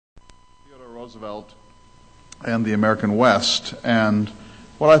Roosevelt and the American West. And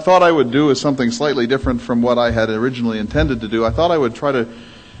what I thought I would do is something slightly different from what I had originally intended to do. I thought I would try to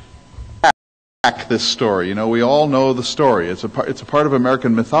back this story. You know, we all know the story. It's a part of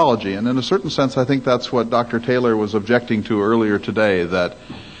American mythology, and in a certain sense, I think that's what Dr. Taylor was objecting to earlier today, that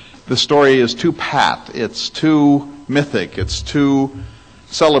the story is too pat, it's too mythic, it's too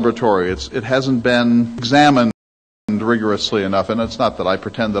celebratory, it hasn't been examined rigorously enough. And it's not that I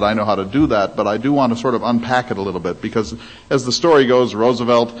pretend that I know how to do that, but I do want to sort of unpack it a little bit, because as the story goes,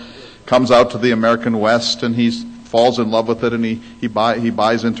 Roosevelt comes out to the American West and he falls in love with it, and he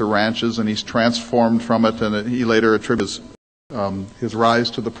buys into ranches, and he's transformed from it, and he later attributes his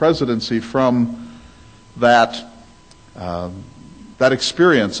rise to the presidency from that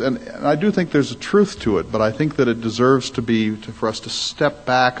experience. And I do think there's a truth to it, but I think that it deserves for us to step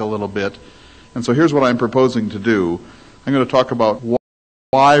back a little bit. And so here's what I'm proposing to do. I'm going to talk about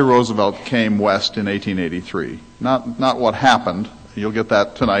why Roosevelt came west in 1883. Not what happened. You'll get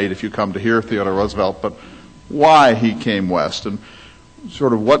that tonight if you come to hear Theodore Roosevelt, but why he came west, and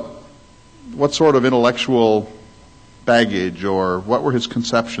sort of what sort of intellectual baggage, or what were his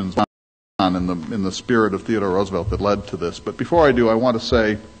conceptions in the spirit of Theodore Roosevelt that led to this. But before I do, I want to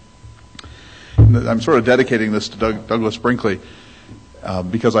say, I'm sort of dedicating this to Douglas Brinkley,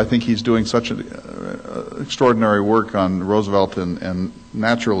 because I think he's doing such extraordinary work on Roosevelt and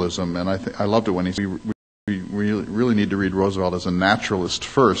naturalism, and I loved it when he said we really need to read Roosevelt as a naturalist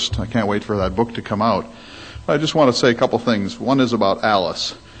first. I can't wait for that book to come out. I just want to say a couple things. One is about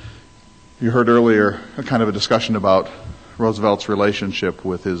Alice. You heard earlier a kind of a discussion about Roosevelt's relationship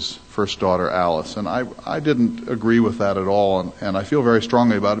with his first daughter, Alice, and I didn't agree with that at all, and I feel very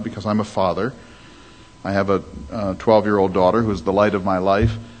strongly about it because I'm a father. I have a 12-year-old daughter who's the light of my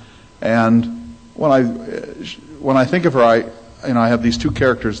life, and when I think of her, I have these two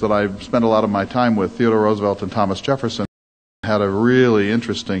characters that I've spent a lot of my time with. Theodore Roosevelt and Thomas Jefferson had a really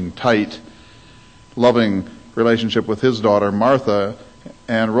interesting, tight, loving relationship with his daughter, Martha,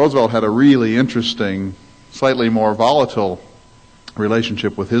 and Roosevelt had a really interesting, slightly more volatile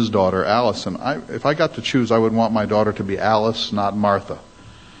relationship with his daughter, Alice. And if I got to choose, I would want my daughter to be Alice, not Martha.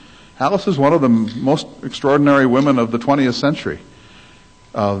 Alice is one of the most extraordinary women of the 20th century.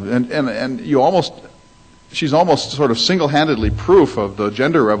 She's almost sort of single-handedly proof of the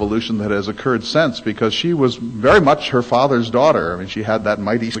gender revolution that has occurred since, because she was very much her father's daughter. I mean, she had that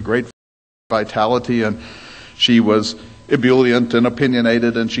great vitality, and she was ebullient and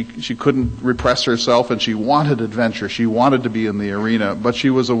opinionated, and she couldn't repress herself, and she wanted adventure. She wanted to be in the arena, but she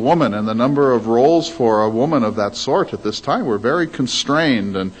was a woman, and the number of roles for a woman of that sort at this time were very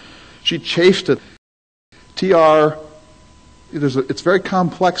constrained, and she chafed at T.R. It's very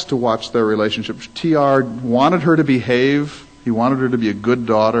complex to watch their relationship. T.R. wanted her to behave. He wanted her to be a good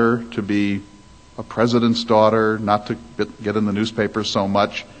daughter, to be a president's daughter, not to get in the newspapers so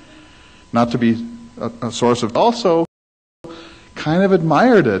much, not to be a source of... Also kind of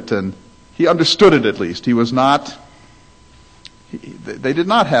admired it, and he understood it at least. He was not... They did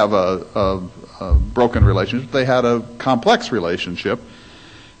not have a broken relationship. They had a complex relationship,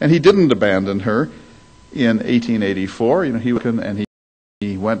 and he didn't abandon her. In 1884, he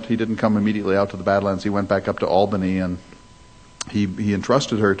didn't come immediately out to the Badlands. He went back up to Albany, and he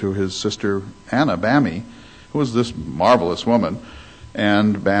entrusted her to his sister Anna Bammy, who was this marvelous woman.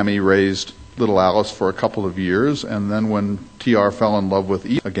 And Bammy raised little Alice for a couple of years, and then when T.R. fell in love with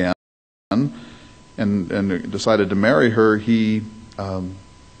Eve again and decided to marry her, he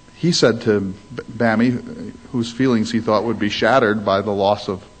said to Bammy, whose feelings he thought would be shattered by the loss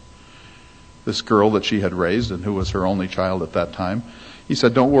of this girl that she had raised and who was her only child at that time, he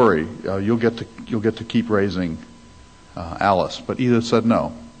said, "Don't worry, you'll get to keep raising Alice." But Edith said,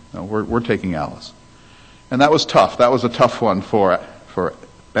 "No, we're taking Alice," and that was tough. That was a tough one for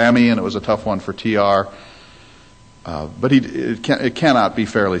Bammy, and it was a tough one for T.R. But it cannot be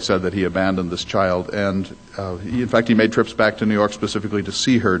fairly said that he abandoned this child, and in fact he made trips back to New York specifically to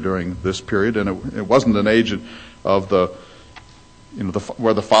see her during this period, and it wasn't an age of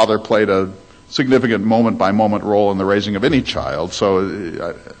where the father played a significant moment-by-moment role in the raising of any child.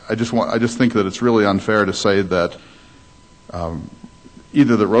 So I just think that it's really unfair to say that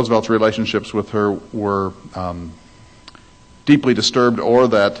either that Roosevelt's relationships with her were deeply disturbed, or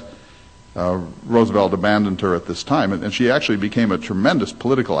that Roosevelt abandoned her at this time. And she actually became a tremendous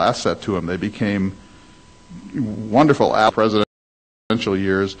political asset to him. They became wonderful presidential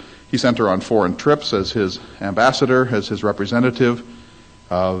years. He sent her on foreign trips as his ambassador, as his representative.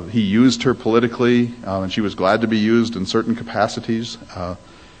 He used her politically, and she was glad to be used in certain capacities.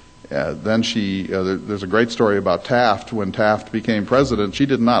 Then there's a great story about Taft. When Taft became president, she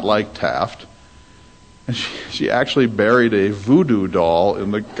did not like Taft. And she actually buried a voodoo doll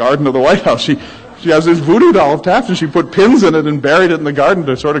in the garden of the White House. She has this voodoo doll of Taft, and she put pins in it and buried it in the garden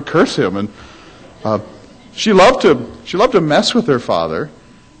to sort of curse him. And she loved to mess with her father.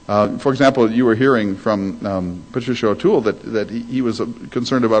 For example, you were hearing from Patricia O'Toole that he was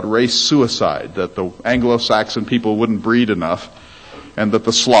concerned about race suicide, that the Anglo-Saxon people wouldn't breed enough, and that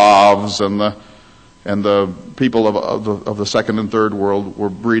the Slavs and the people of the second and third world were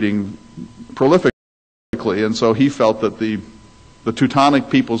breeding prolifically, and so he felt that the Teutonic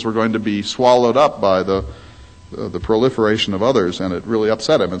peoples were going to be swallowed up by the proliferation of others, and it really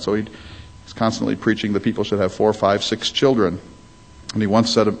upset him. And so he's constantly preaching that people should have 4, 5, 6 children. And he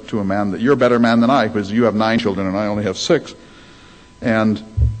once said to a man that you're a better man than I because you have 9 children and I only have 6. And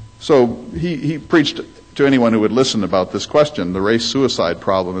so he preached to anyone who would listen about this question, the race suicide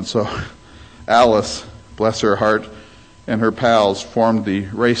problem. And so Alice, bless her heart, and her pals formed the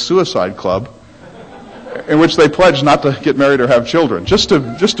Race Suicide Club, in which they pledged not to get married or have children, just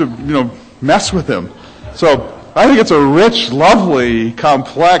to mess with him. So I think it's a rich, lovely,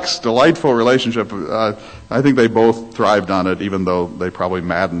 complex, delightful relationship. I think they both thrived on it, even though they probably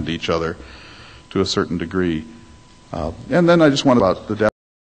maddened each other to a certain degree. And then I just want about the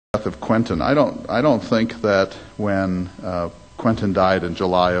death of Quentin. I don't think that when Quentin died in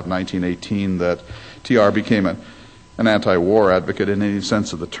July of 1918 that T.R. became an anti-war advocate in any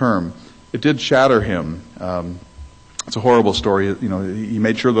sense of the term. It did shatter him. It's a horrible story. He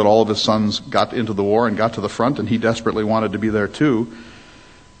made sure that all of his sons got into the war and got to the front, and he desperately wanted to be there too.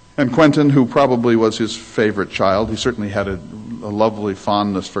 And Quentin, who probably was his favorite child, he certainly had a lovely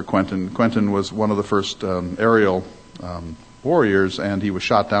fondness for Quentin. Quentin was one of the first aerial warriors, and he was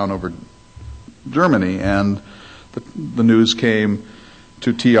shot down over Germany. And the news came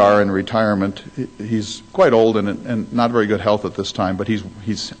to T.R. in retirement. He's quite old and not very good health at this time, but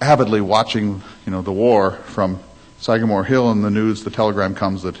he's avidly watching, the war from Sagamore Hill, and the telegram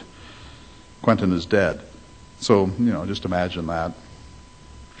comes that Quentin is dead. So, just imagine that.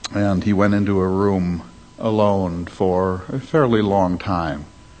 And he went into a room alone for a fairly long time.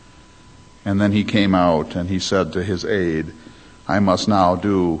 And then he came out and he said to his aide, I must now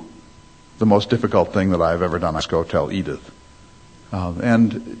do the most difficult thing that I've ever done. I must go tell Edith.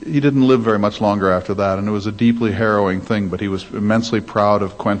 And he didn't live very much longer after that, and it was a deeply harrowing thing, but he was immensely proud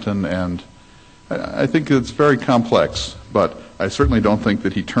of Quentin, and I think it's very complex, but I certainly don't think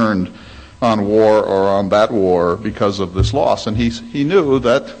that he turned on war or on that war because of this loss. And he knew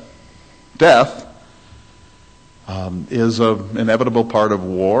that death is an inevitable part of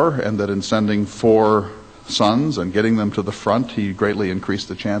war, and that in sending 4 sons and getting them to the front, he greatly increased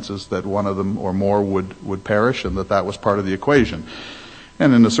the chances that one of them or more would perish, and that was part of the equation.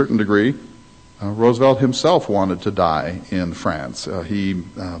 And in a certain degree, Roosevelt himself wanted to die in France. He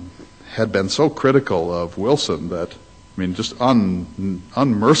had been so critical of Wilson that, just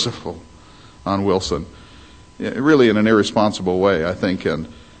unmerciful on Wilson, really in an irresponsible way, I think. And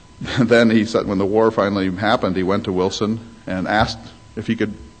then he said, when the war finally happened, he went to Wilson and asked if he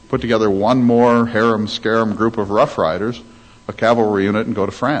could put together one more harum-scarum group of Rough Riders, a cavalry unit, and go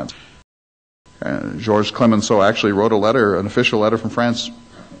to France. Georges Clemenceau actually wrote an official letter from France,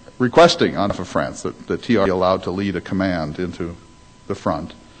 requesting on behalf of France that T.R. be allowed to lead a command into the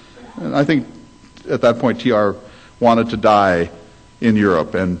front. And I think at that point T.R. wanted to die in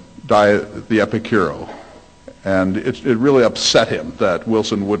Europe and die the epic hero. And it really upset him that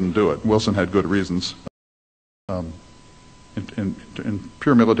Wilson wouldn't do it. Wilson had good reasons in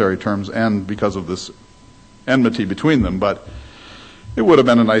pure military terms and because of this enmity between them, but it would have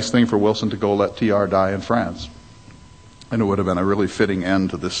been a nice thing for Wilson to go let T.R. die in France. And it would have been a really fitting end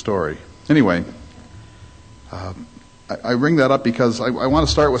to this story. Anyway, I bring that up because I want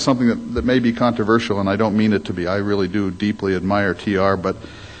to start with something that may be controversial, and I don't mean it to be. I really do deeply admire T.R., but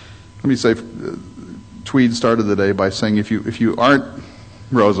let me say, Tweed started the day by saying if you aren't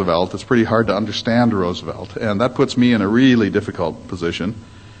Roosevelt, it's pretty hard to understand Roosevelt. And that puts me in a really difficult position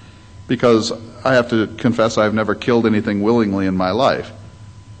because I have to confess I've never killed anything willingly in my life.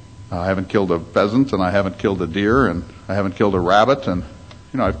 I haven't killed a pheasant, and I haven't killed a deer, and I haven't killed a rabbit, and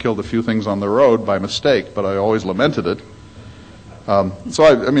I've killed a few things on the road by mistake, but I always lamented it. I'm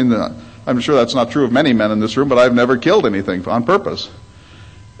sure that's not true of many men in this room, but I've never killed anything on purpose.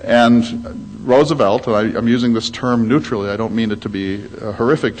 And Roosevelt, and I'm using this term neutrally, I don't mean it to be a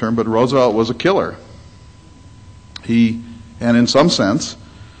horrific term, but Roosevelt was a killer. And in some sense,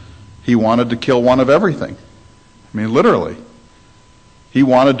 he wanted to kill one of everything. Literally. He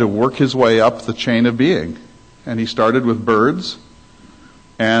wanted to work his way up the chain of being. And he started with birds,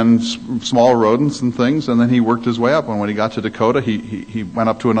 and small rodents and things, and then he worked his way up. And when he got to Dakota, he went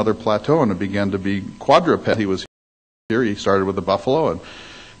up to another plateau, and it began to be quadruped. He was here. He started with the buffalo, and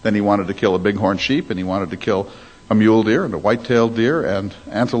then he wanted to kill a bighorn sheep, and he wanted to kill a mule deer and a white-tailed deer and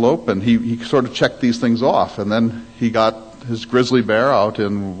antelope, and he sort of checked these things off. And then he got his grizzly bear out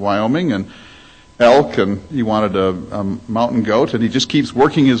in Wyoming, and elk, and he wanted a mountain goat, and he just keeps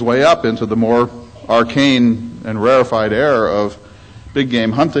working his way up into the more arcane and rarefied air of big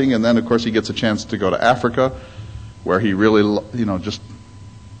game hunting. And then, of course, he gets a chance to go to Africa, where he really, just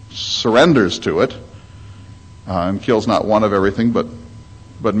surrenders to it and kills not one of everything,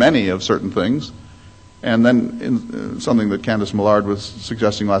 but many of certain things. And then, something that Candace Millard was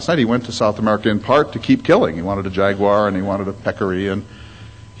suggesting last night, he went to South America in part to keep killing. He wanted a jaguar and he wanted a peccary, and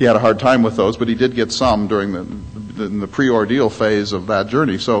he had a hard time with those, but he did get some during the pre-ordeal phase of that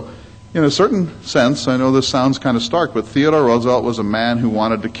journey. So, in a certain sense, I know this sounds kind of stark, but Theodore Roosevelt was a man who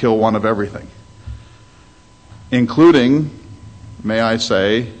wanted to kill one of everything, including, may I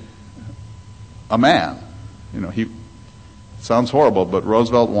say, a man. He sounds horrible, but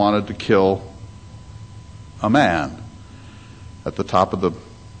Roosevelt wanted to kill a man at the top of the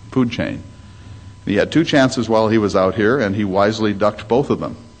food chain. He had two chances while he was out here, and he wisely ducked both of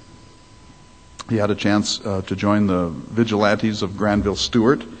them. He had a chance to join the vigilantes of Granville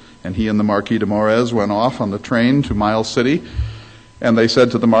Stewart, and he and the Marquis de Morez went off on the train to Miles City, and they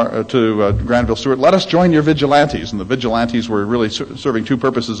said to Granville Stewart, "Let us join your vigilantes." And the vigilantes were really serving two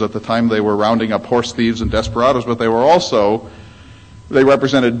purposes at the time. They were rounding up horse thieves and desperados, but they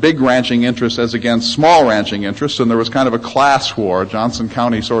represented big ranching interests as against small ranching interests, and there was kind of a class war, a Johnson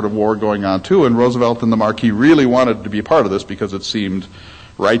County sort of war going on too, and Roosevelt and the Marquis really wanted to be a part of this because it seemed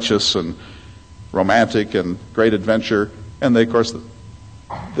righteous and romantic and great adventure. And they, of course,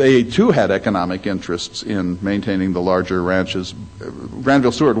 they too had economic interests in maintaining the larger ranches.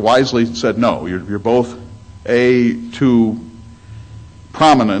 Granville Stewart wisely said, no, you're both too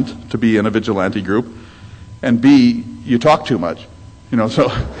prominent to be in a vigilante group, and B, you talk too much. So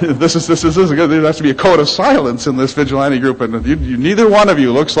this isn't good. There has to be a code of silence in this vigilante group, and neither one of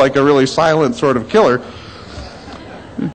you looks like a really silent sort of killer.